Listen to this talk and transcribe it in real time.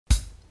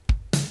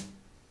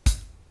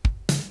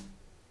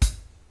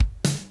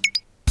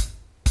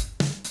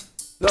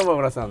どうも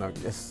浦沢直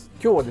樹です。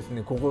今日はです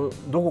ね、ここ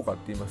どこかっ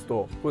て言いますと、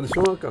ここで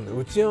小学館の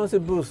打ち合わせ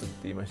ブースって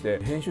言いまして、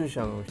編集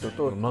者の人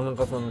と漫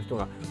画家さんの人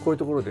がこういう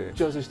ところで打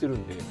ち合わせしてる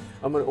んで、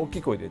あんまり大き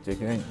い声で言っちゃい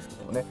けないんですけ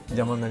どもね、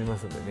邪魔になりま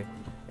すんで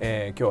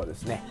ね、今日はで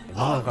すね、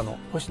漫画家の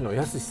星野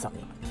泰さんが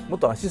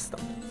元アシスタン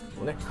トですけど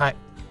もね、はい、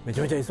めち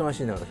ゃめちゃ忙し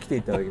いながら来て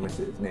いただきまし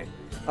てですね、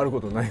ある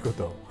ことないこ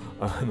とを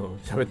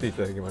喋ってい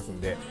ただきますん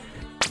で。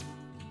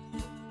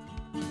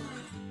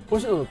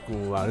星野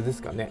君はあれで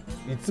すかね、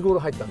いつ頃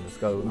入ったんです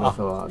か、浦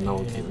沢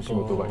直樹の仕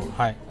事場に。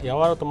はい、ヤ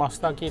ワラとマス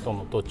ターキートン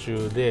の途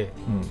中で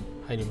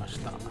入りまし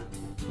た。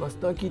マス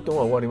ターキートン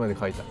は終わりまで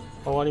書いた。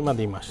終わりま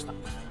でいました。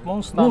モ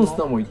ンスタ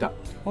ーもいた。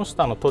モンス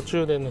ターの途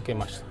中で抜け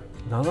ました。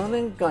7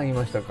年間い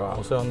ましたか。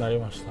お世話になり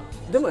まし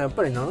た。でもやっ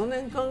ぱり7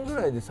年間ぐ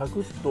らいでサ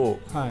クッと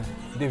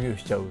デビュー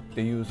しちゃうっ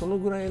ていう、その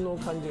ぐらいの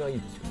感じがい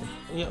いですよね。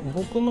いや、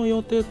僕の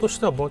予定とし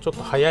てはもうちょっ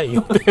と早い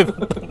予定だ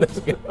ったんで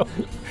すけど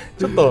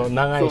ちょっと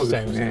長いしち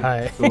ゃいました。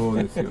はい、そう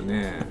ですよ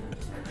ね。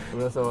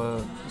浦沢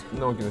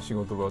直樹の仕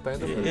事場は大変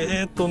だった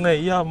ですね。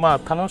いや、ま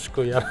あ楽し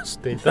くやらせ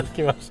ていただ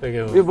きましたけ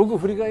ど。僕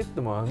振り返っ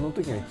てもあの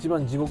時が一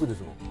番地獄で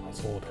すもん。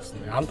そうです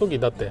ね。あの時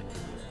だって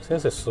先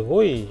生す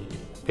ごい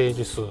ペー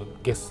ジ数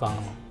月産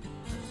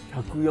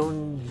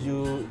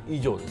140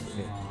以上ですよ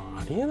ね。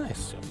ありえないで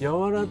すよ。ヤ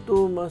ワラ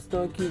とマスタ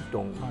ーキー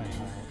トン、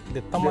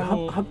でたま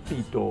にハッピ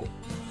ーと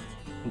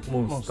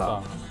モンスター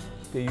っ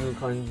ていう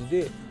感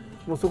じで、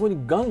もうそこに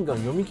ガンガン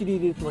読み切り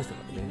入れてましたか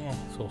らね。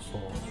そうそ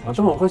う。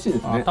頭おかしいで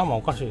すね。頭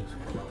おかしいです。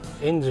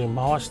エンジン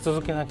回し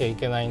続けなきゃい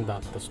けないんだっ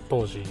て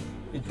当時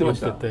言ってまし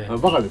た。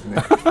バカです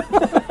ね。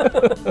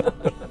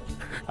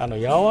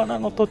ヤワラ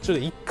の途中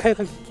で1回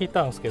だけ聞い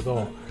たんですけ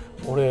ど、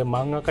俺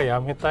漫画家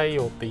辞めたい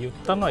よって言っ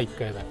たのは1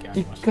回だけあ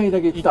りました。1回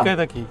だけ言った。1回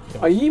だけ言ってまし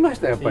た。言いまし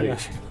た、やっぱり。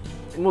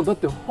もうだっ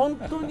て本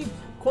当に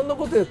こんな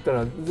ことやった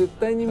ら絶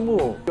対にも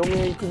う余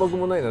命いくばく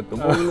もないなって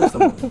思いました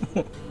もん。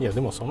いやで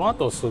もその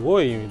後す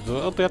ごいず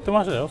っとやって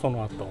ましたよ、そ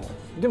の後。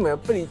でもやっ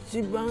ぱり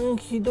一番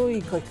ひど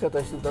い書き方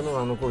してたの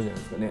があの頃じゃない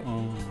ですかね。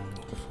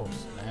そうで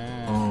す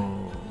ね。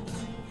本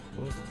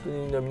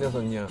当に皆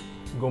さんには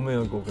ご迷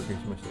惑をおかけし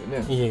ました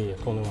よね。いえいえ、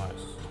とんでもないで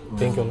す。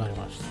勉強になり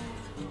ました。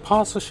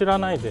パース知ら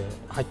ないで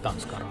入ったん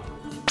ですから。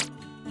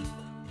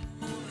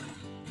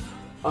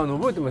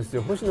覚えてます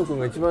よ。星野君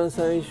が一番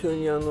最初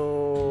に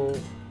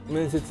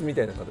面接み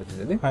たいな形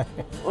でね。はい、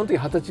あの時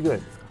20歳ぐらい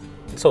ですか。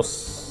そうっ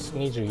す。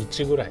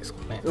21ぐらいです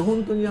かね。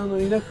本当に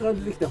田舎から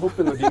出てきたほっ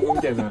ぺのリンゴ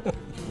みたいな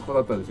子だ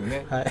ったんですよ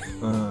ね。はい。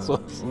そ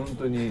うです。本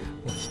当に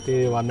否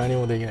定は何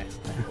もできないで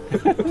すね。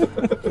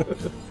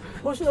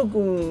星野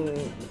君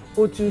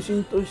を中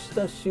心とし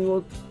た仕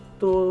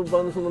事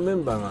場のそのメ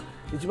ンバーが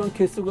一番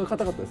結束が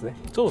固かったですね。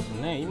そうで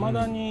すね。未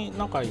だに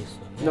仲いいです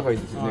よね。仲いい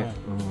ですよね。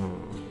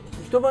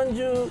一晩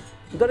中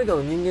誰か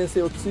の人間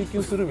性を追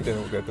求するみたい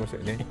なことやってました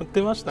よね。やっ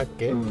てましたっ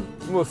け？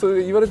もうそれ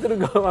で言われてる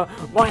側は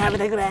もうやめ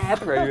てくれ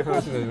とかいう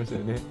話になりました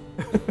よね。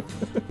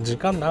時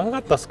間長か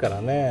ったですか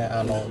らね、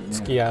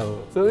付き合う。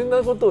そん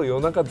なことを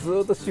夜中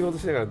ずっと仕事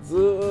しながらず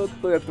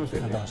っとやってました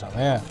よね。やってました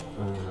ね。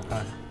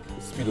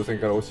スピード線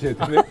から教え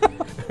てね。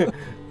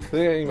そ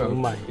れが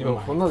今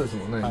こんなです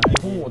もんね。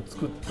日本を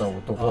作った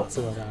男。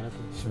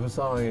渋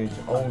沢栄一、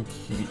青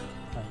き日々。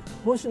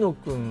星野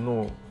君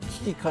の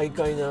危機快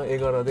快な絵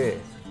柄で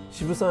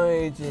渋沢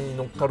栄一に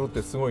乗っかるっ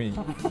てすごい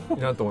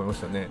なと思いま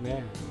したね。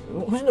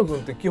星野君っ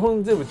て基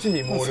本全部地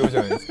味猛量じ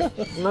ゃないですか。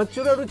ナ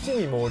チュラル地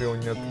味猛量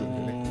になってる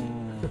んで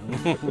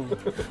ね。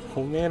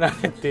褒めら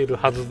れている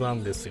はずな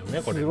んですよ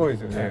ね、これ。すごいで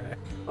すよね。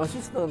ア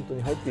シスタント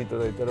に入っていた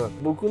だいたら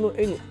僕の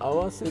絵に合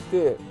わせ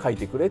て描い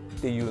てくれっ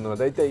ていうのが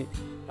大体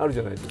あるじ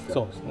ゃないですか。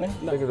そうですね。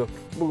だけど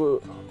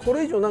僕こ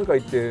れ以上何か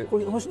言って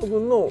星野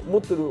君の持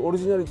ってるオリ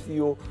ジナリテ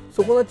ィを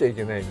損なっちゃい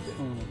けないみたい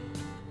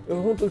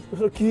な。本当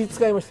それ気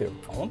遣いましたよ。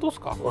本当です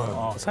か？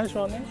最初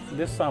はね、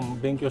デッサン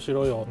勉強し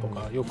ろよと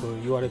かよ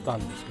く言われた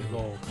んですけ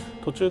ど、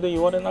途中で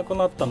言われなく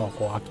なったのは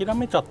こう諦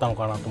めちゃったの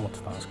かなと思って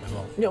たんですけ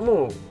ど。いや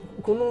もう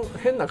この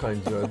変な感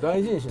じは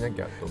大事にしな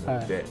きゃと思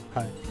って、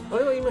あ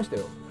れは言いました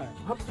よ。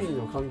ハッピー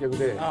の観客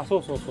で。そ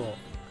うそうそう。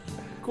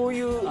こう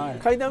いう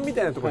階段み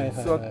たいなところに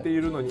座ってい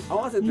るのに合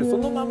わせてそ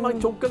のまんま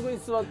直角に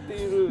座って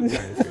いるじゃ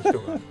ないですか、人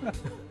が。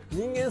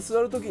人間座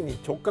る時に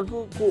直角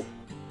こ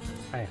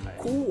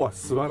うは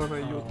座らな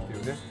いよって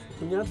いうね、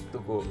ふにゃっと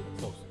こ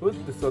うふっ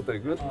て座ったり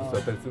ぐるっと座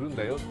ったりするん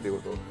だよってい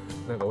うことを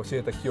なんか教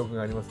えた記憶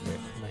がありますね。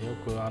よ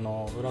く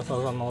浦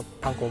沢さんの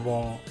単行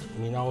本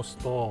見直す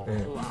と、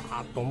うわ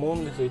ーと思う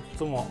んですよ。い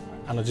つも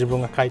自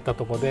分が書いた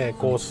とこで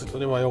こうす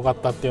ればよかっ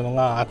たっていうの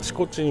があち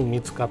こちに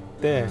見つかっ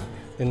て。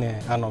で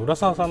ね、浦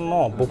沢さん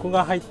の僕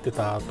が入って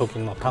た時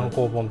の単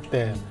行本っ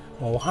て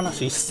もうお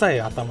話一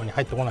切頭に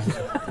入ってこないんです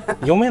よ。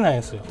読めない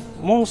んですよ。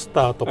モンス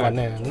ターとか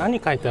ね、何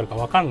書いてあるか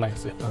分かんないんで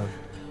すよ。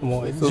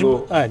もう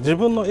自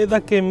分の絵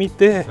だけ見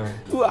て、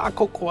うわ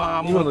ここ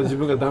は今の自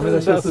分がダメ出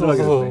しをするわ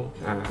けですね。も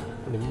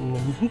う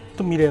本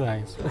当見れない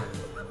んですよ。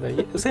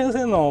先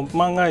生の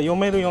漫画読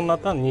めるようになっ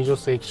たのは20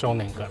世紀少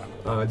年か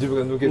ら。自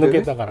分が抜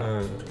けたから。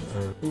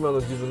今の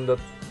自分だっ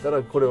た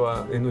らこれ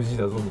は NG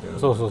だぞみたいな。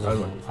そう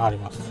あり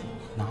ますね。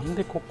なん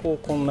でここを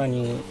こんな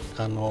に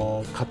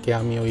掛け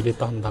網を入れ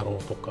たんだろ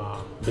うとか、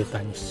ベ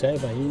タにしちゃえ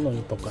ばいいの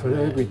にとかね。それ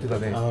はよく言ってた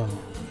ね。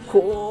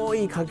濃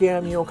い掛け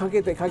網をか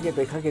けて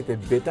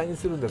ベタに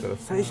するんだから、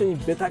最初に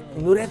ベタ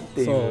塗れっ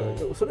てい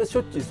う、それはし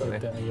ょっちゅう言って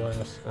たね。言われ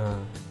ました。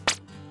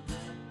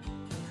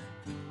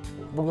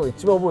僕が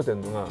一番覚えてる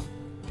のが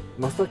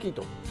マスター・キー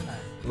ト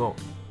ンの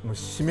もう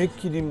締め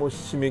切り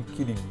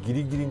ギ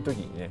リギリの時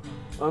にね、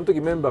あの時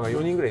メンバーが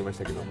4人ぐらいいまし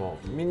たけども、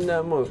みん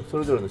なもうそ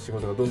れぞれの仕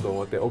事がどんどん終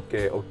わって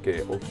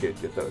OKOKOK って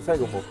言ったら、最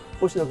後もう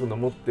星野君の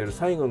持ってる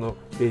最後の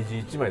ページ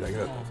1枚だけ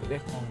だったんですよ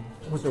ね。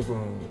星野君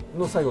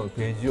の最後の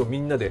ページをみ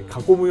んなで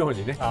囲むよう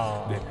にね、で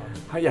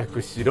早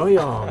くしろ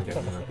よみた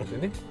いな感じ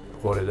でね、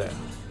これだよ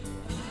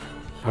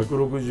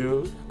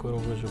160ペー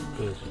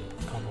ジ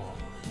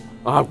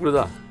多分。これ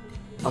だ。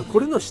こ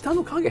れの下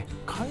の影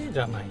じ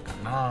ゃないか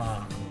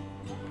な。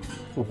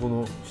ここ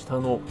の下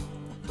の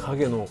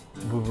影の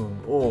部分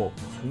を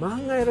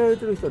漫画やられ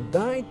てる人は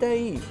大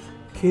体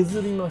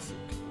削ります。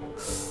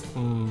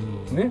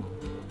ね、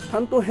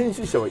担当編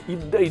集者はイ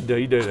ラ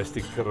イラして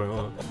から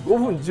5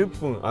分10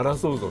分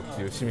争うぞっ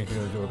ていう締め切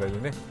りの状態で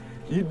ね、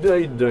イラ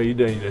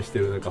イラして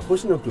る中、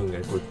星野君が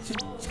こうチ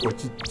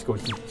ッチコ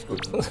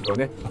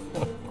ね、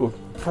こう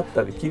カッ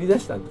ターで切り出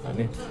したんですよ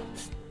ね。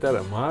した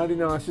ら周り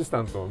のアシス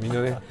タントもみん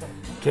なね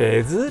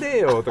削れ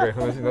よとかいう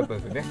話になったん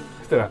ですよね。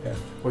そしたら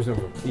星野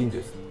君いいん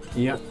です、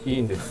いやい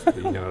いんですっ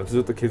て言いながらず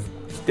っと切っ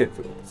てるんです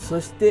よ。そ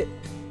して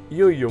い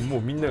よいよも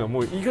うみんながも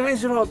ういい加減に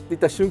しろって言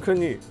った瞬間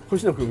に、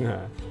星野君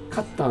が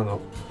カッターの、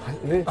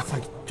ね、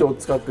先っちょを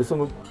使ってそ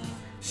の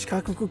四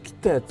角く切っ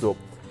たやつを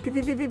ピピ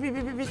っ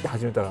て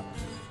始めたら、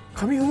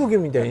紙吹雪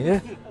みたいに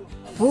ね、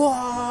ブ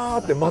ワ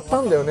ーって舞っ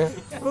たんだよね。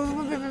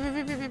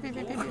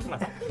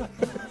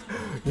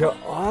いや、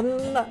あ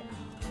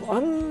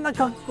んな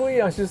かっこい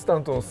いアシスタ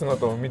ントの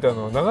姿を見た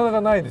のはなかな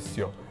かないです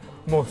よ。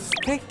もう素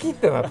敵っ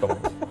てなったもん。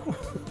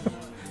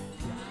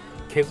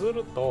削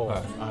ると、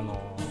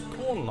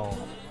トーンの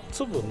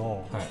粒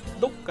の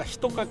どっか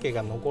一かけ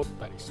が残っ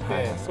たりし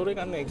て、それ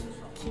がね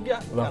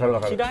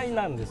嫌い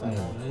なんです。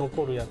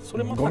残るやつ、そ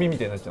れまたゴミみ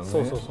たいになっちゃうの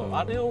ね。そう、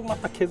あれをま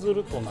た削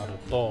るとなる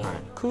と、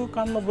空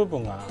間の部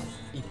分が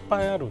いっ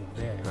ぱいあるん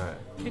で、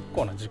結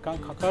構な時間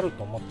かかる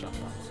と思っちゃった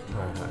んですよ。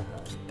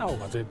切った方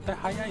が絶対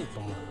早い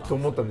と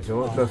思ったんでし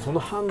ょ。だからその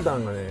判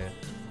断がね、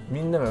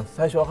みんなが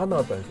最初分かんな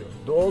かったんですよ。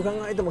どう考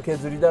えても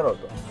削りだろう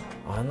と。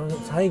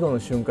最後の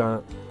瞬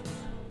間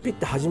ピッ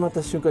て始まっ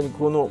た瞬間に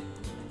この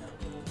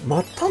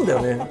待ったんだ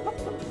よね。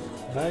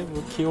だい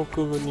ぶ記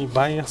憶に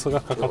バイアスが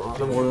かかって。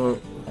でもこれ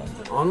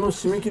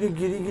締め切り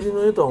ギリギリ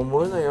の絵とは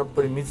思えないやっ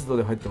ぱり密度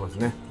で入ってます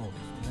ね。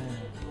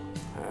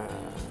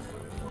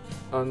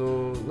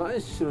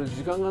何しろ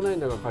時間がない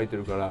中書いて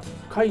るから、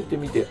書いて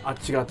みて違っ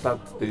たっ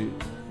て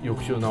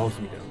翌週直す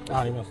みたいな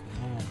ありますね。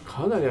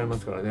かなりありま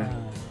すからね。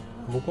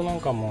僕なん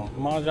かも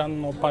麻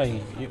雀のパ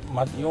イ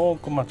よ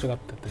く間違ってて、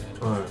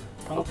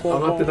上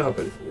がってなかっ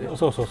たですね。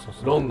そう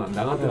ロンなんで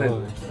上がってないの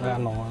ね。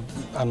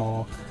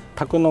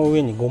卓の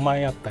上に5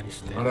枚あったり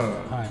して、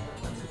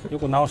よ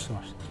く直して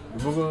まし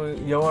た。僕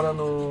柔ら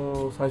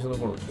の最初の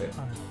頃って、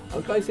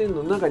赤い線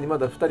の中にま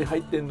だ2人入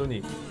ってんの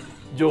に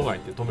場外っ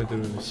て止めて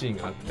るシーン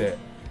があって、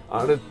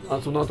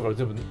その後から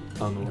全部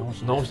直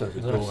したん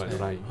ですよ、場外の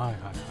ライン。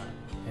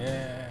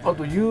あ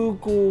と有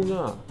効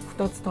が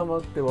2つ溜ま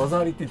って技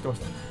ありって言ってま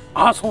し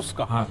た。そうっす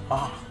か。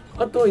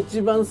あと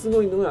一番す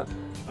ごいのが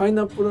パイ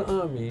ナップルア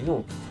ーミー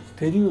の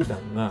手榴弾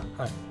が、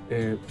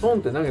ポン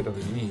って投げた時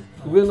に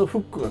上のフ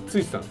ックがつ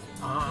いてたんですよ。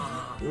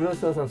浦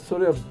沢さん、そ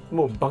れは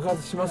もう爆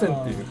発しません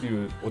って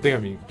いうお手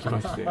紙来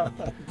まして、や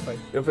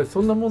っぱり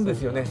そんなもんで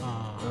すよね。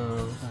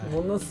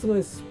ものすご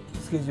いス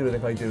ケジュール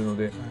で書いてるの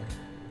で、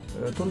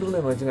とんでもな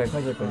い間違い書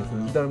いちゃったりす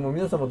る。だからもう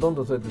皆さんもどん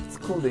どんそうやって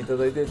突っ込んでいた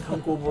だいて、単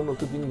行本の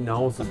時に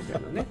直すみた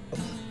いなね、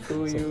そ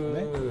ういう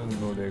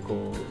ので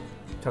こ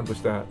うちゃんと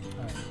した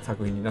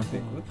作品になってい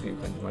くっていう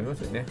感じもありま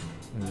すよね。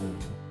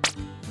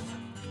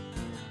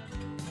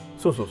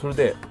それ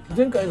で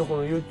前回のこ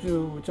の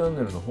YouTube チャン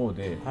ネルの方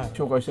で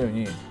紹介したよう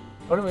に、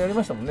あれもやり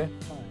ましたもんね。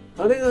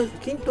あれが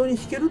均等に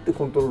弾けるって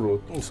コントロールを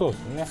自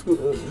分で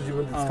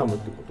掴むっ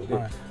てこと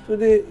で、それ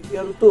で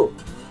やると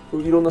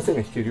いろんな線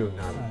が弾けるように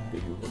なるってい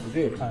うこと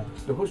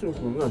で、星野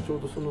君がちょ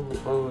うどその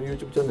YouTube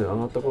チャンネル上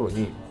がった頃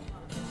に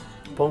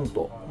ポン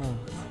と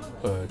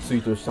ツイ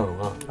ートしたの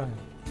が、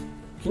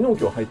昨日今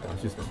日入ったア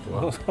シスタント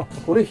が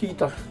これ弾い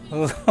たって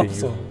い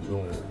うの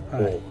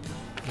を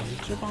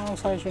一番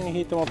最初に弾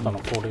いてもらったの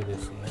はこれで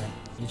すね。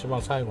一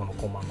番最後の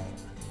コマの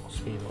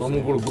スピードで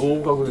すね。もうこれ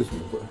合格ですね。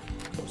これ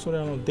それ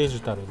デジ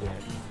タルで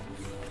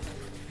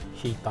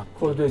弾いた。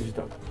これデジ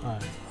タル。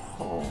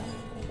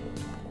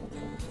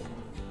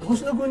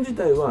星野君自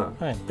体は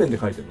ペンで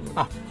書いてる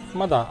の？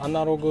まだア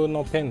ナログ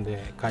のペン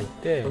で書い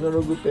て、アナ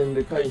ログペン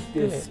で書い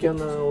てスキャ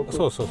ナーを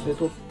取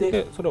っ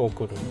てそれを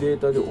送る、デー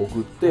タで送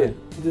って、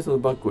でその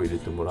バッグを入れ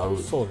てもらう。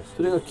そうです。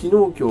それが昨日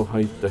今日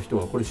入った人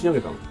がこれ仕上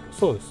げたの？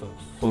そうです。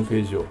このペ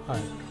ージを。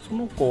そ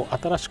の子、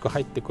新しく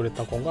入ってくれ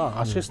た子が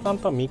アシスタン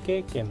トは未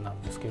経験な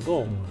んですけ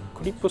ど、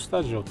クリップス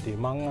タジオっていう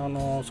漫画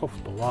のソフ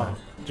トは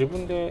自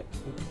分で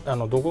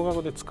独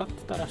学で使って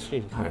たらし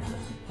い、はい、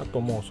あと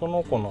もうそ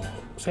の子の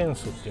セン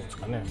スっていうんです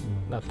かね、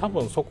だから多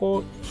分そこ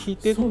を弾い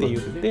てって言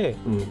って、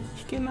弾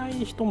けない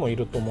人もい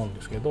ると思うん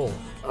ですけど、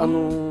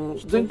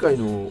前回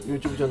の YouTube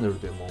チャンネル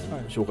でも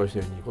紹介した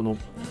ように、この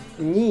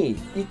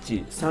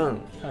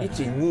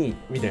21312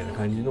みたいな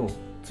感じの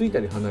ついた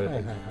り離れた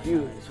りってい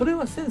う、それ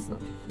はセンスなん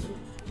ですね。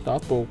あ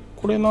と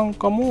これなん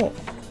かも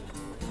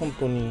本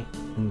当に、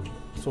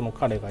その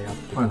彼がやっ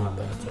てくれたや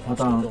つパ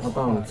タ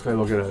ーンを使い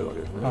分けられるわけ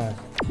ですね。はい、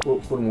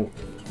これも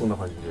こんな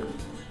感じで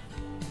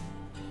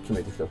決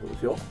めてきたそうで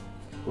すよ。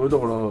これだ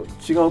から違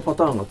うパ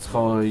ターンが使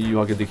い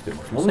分けできて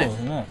ますもんね。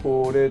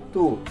これ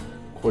と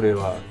これ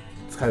は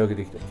使い分け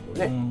できてます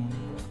よね。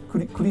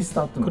クリス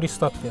タってやつで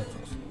す。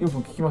よく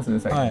聞きますね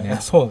最近ね。は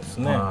い、そうです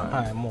ね。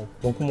はい、もう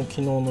僕も昨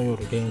日の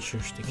夜練習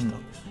してきたんで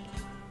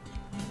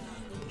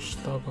す。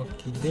下書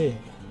きで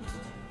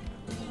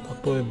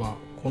例えば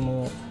こ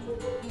の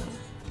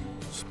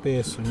ス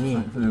ペースに、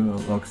それが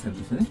枠線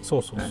ですね。そ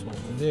う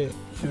で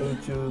集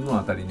中の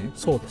あたりね。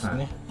そうです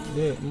ね。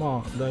で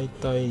まあだい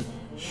たい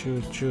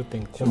集中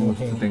点この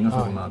辺、集中点がそ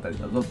このあたり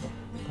だぞ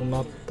と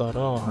なったら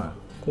こ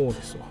う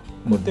ですわ。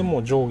これでも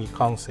う定規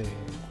完成。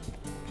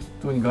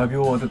特に画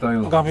鋲を当てた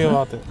ような。画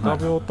鋲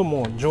と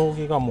もう定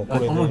規がもうこ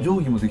れで。定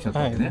規もできちゃった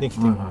わけね。でき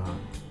てる。あ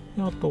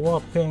とは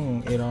ペ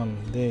ン選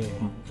んで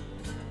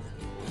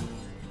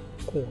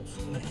こうで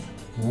すね。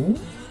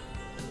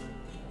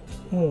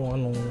もう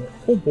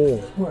ほぼ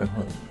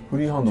フ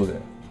リーハンドで、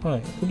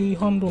フリー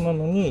ハンドな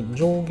のに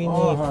定規に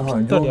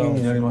ぴったり合うんですよ。定規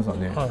になりますよ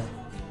ね。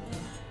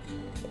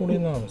これ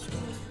なんですよ。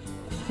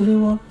これ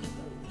は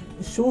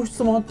消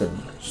失もあったよね。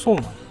そう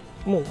なんです。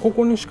もうこ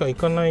こにしか行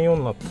かないよう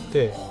になって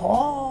て、ち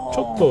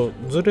ょっと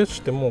ずれ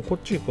してもこっ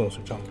ち行くんです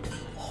よちゃんと。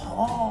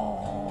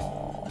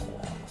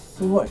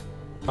すごい。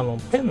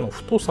ペンの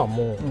太さ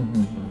も、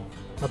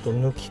あと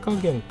抜き加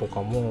減と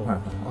かも、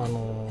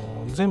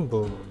全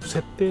部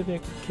設定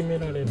で決め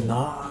られる。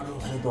なる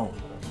ほど。こ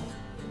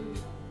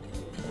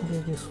れ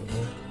ですね。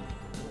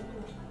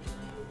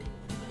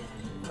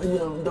い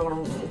やだから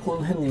こ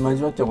の辺に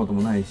交わっちゃうこと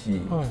もない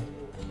し、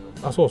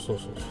そう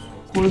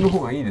これの方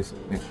がいいですよ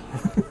ね。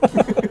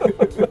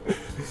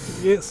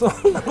そん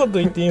なこと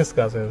言っていいんです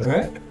か先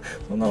生。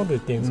そんなこと言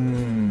っていいんですか。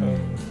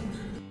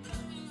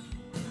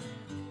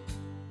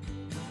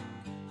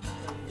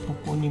そ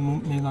こに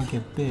めがけ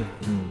て、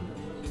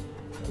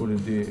これ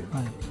で、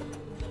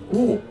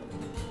本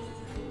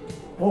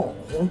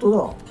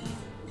当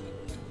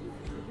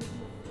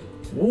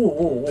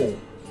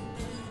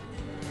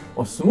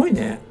だ。すごい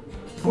ね。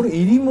これ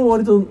入りも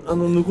割と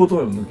抜こうと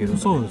思えば抜けるんだ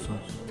ね。そうです。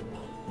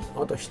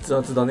あと筆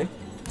圧だね。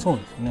そう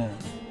ですね。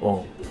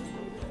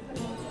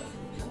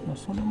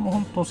それも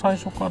本当最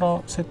初から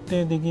設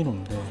定できる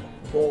んで、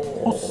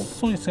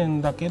細い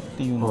線だけっ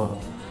ていうのは。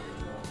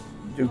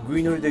じゃあグ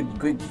イ乗りで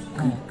グイ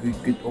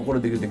これ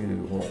できる。なる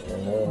ほ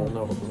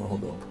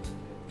ど。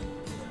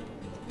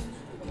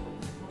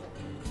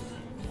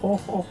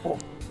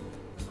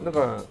だか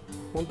ら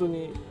本当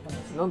に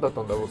何だっ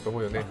たんだろうと思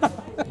うよね。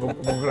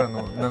僕ら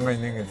の長い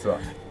年月は。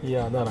い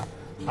やだか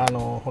ら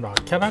ほら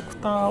キャラク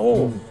ター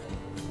を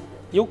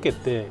避け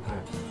て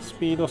ス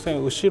ピード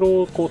線後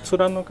ろをこう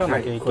貫か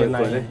なきゃいけ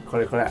ない。こ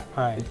れ。時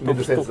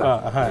と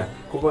か、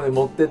ここに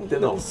持ってって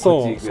の。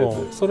そ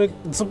れ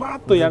ズバッ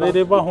とやれ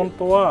れば本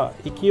当は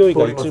勢い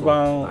が一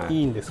番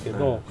いいんですけ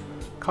ど、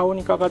顔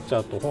にかかっちゃ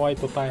うとホワイ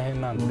ト大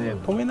変なんで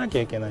止めなき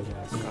ゃいけないじゃな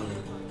いですか。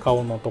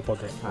顔のとこ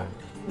で。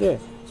で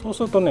そう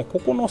するとね、こ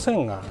この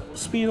線が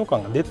スピード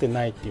感が出て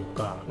ないっていう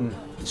か、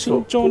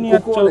慎重にや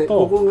っちゃう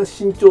と、ここが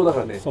慎重だ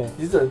からね、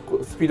実は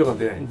スピード感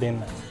出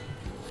ない。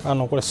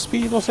これスピ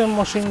ード線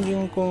も新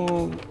人く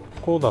ん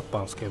こうだった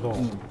んですけど、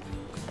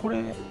こ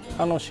れ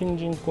新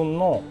人くん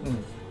の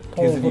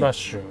トーンフラッ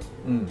シュ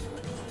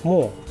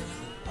も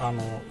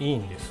いい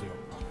んですよ。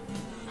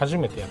初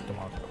めてやって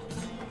もらっ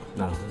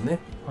た。なるほどね。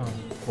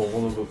ここ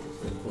の部分、こ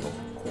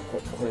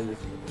れです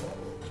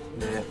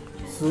ね。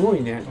すご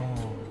いね。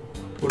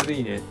これで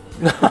いいね。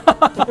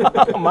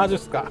マジっ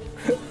すか。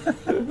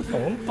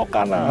本当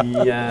かな。い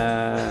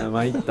や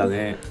参った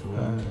ね。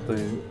本当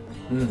に。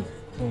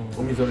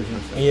お見それしま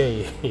した。い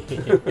え。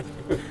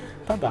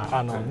ただキ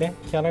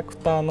ャラク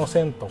ターの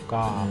線と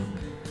か、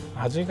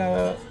味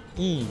が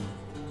いい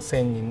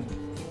線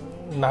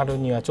になる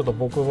にはちょっと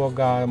僕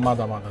がま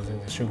だまだ全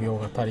然修行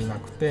が足りな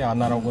くて、ア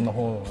ナログの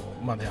方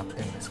までやっ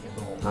てるんですけど。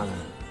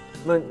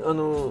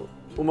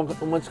お待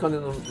ちかね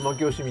の負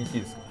け惜しみ言って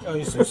いいですか。い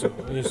い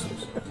っす。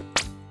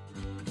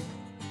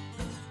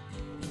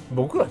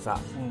僕らさ、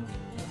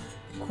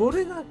こ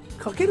れが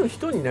書ける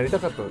人になりた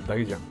かっただ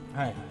けじゃん。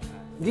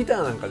ギタ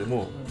ーなんかで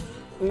も、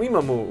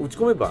今もう打ち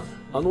込めば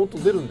音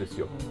出るんです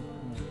よ。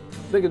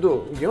だけ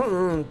どギ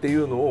ョンってい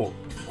うのを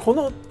こ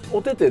の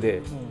お手手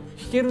で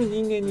弾ける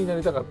人間にな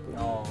りたかっ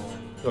たわ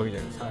けじゃな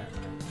いですか。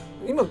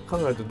今考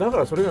えるとだか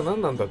らそれが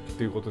何なんだっ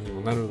ていうことにも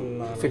なる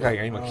世界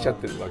が今来ちゃっ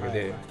てるわけ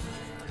で、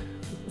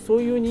そ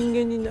ういう人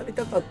間になり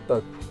たかった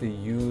って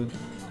いう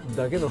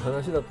だけの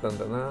話だったん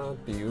だなっ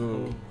てい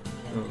う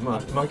まあ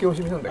負け惜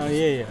しみなんだけど。い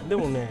やいやで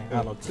もね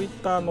ツイッ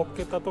ター載っ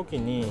けた時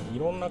にい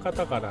ろんな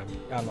方から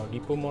リ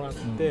プもらっ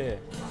て、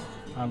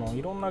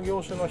いろんな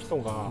業種の人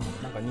が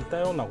なんか似た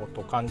ようなこ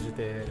とを感じ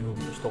てる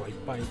人がいっ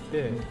ぱいい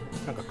て、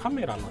なんかカ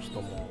メラの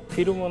人もフ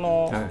ィルム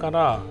のか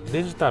ら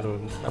デジタル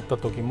だった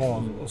時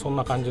もそん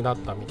な感じだっ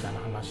たみたいな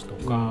話と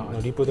か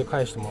リプで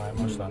返してもらい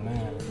ました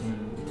ね。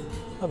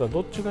ただ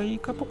どっちがいい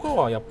かとか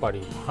はやっぱ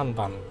り判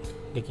断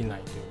できな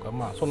いというか、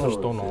まあその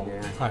人の、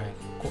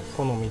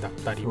好みだっ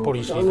たりポ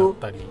リシーだっ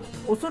たり、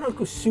おそら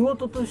く仕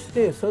事とし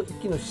てさっ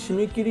きの締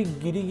め切り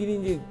ギリギリ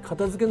に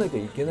片付けなきゃ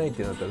いけないっ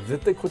てなったら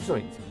絶対こっちの方が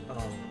いいんですよ。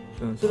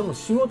それも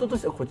仕事と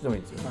してはこっちの方がい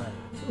いんで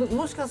すよ。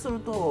もしかする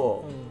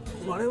と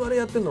我々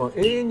やってるのは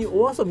永遠に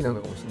お遊びな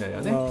のかもしれないよ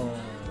ね。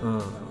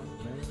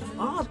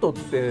アートっ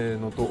て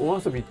のと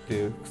お遊びっ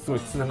てすごい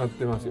つながっ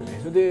てますよね。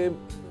それで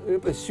やっ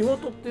ぱり仕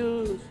事って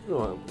いうの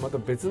はまた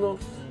別の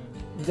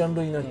ジャン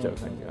ルになっちゃう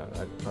感じが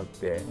あっ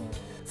て、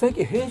最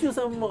近編集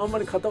さんもあんま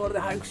り傍らで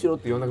早くしろっ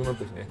て言わなくなっ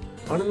たしね。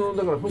あれの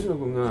だから星野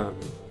君が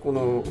こ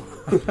の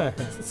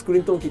スクリ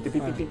ーントーン切ってピ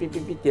ッピッピッピッピ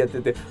ッピッってやって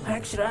て早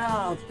くしろ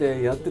ーっ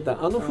てやって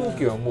たあの風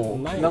景はもう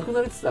なく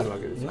なりつつあるわ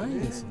けですよね。ない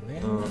です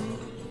ね。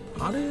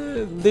あ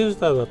れデジ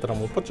タルだったら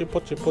もうポチ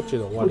ポチポチ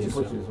で終わりです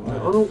よね。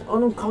あ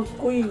のかっ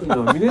こいい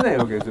のは見れない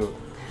わけですよ。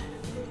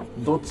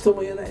どっちと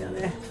も言えないよ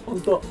ね。本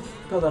当。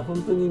ただ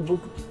本当に僕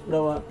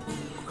らは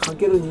描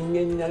ける人間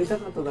になりた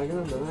かっただけ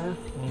なんだね。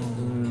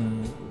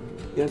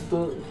やっ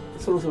と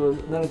そろそろ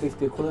慣れてき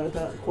てこられ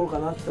た頃か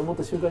なって思っ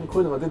た瞬間にこ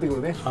ういうのが出てく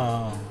るね。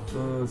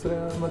それ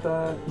がま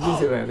た人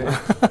生だよね。今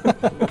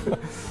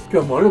日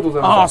はもうありがとうござ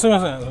いました。すみ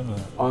ません。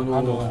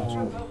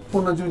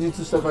こんな充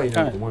実した回に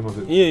なると思いま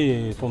す。い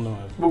えいえとんでも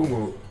ないです。僕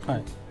も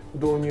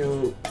導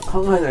入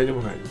考えないで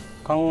もないです。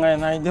考え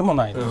ないでも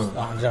ないです。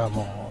じゃあ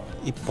も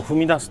う一歩踏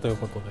み出すという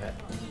ことで。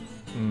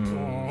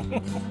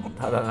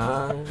ただ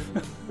な、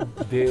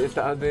デー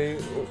タで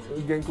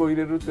原稿入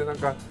れるってなん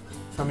か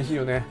寂しい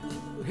よね。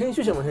編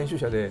集者も編集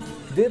者で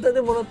データで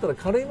もらったら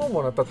軽いもん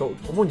もらったと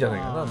思うんじゃない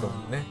かなと思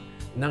うね。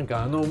なん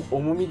か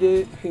重み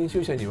で編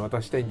集者に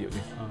渡したいんだよ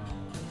ね。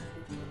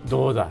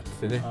どうだっ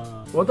つってね。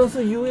渡す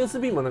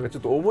USB もなんかちょ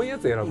っと重いや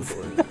つ選ぶと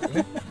ころです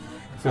ね。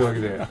そういうわけ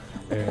で、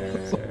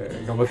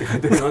頑張って帰っ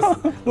てきます。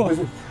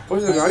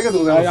星野君ありがとう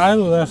ございます。ありが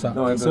とうございました。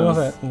すみま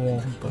せん。も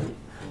う本当に。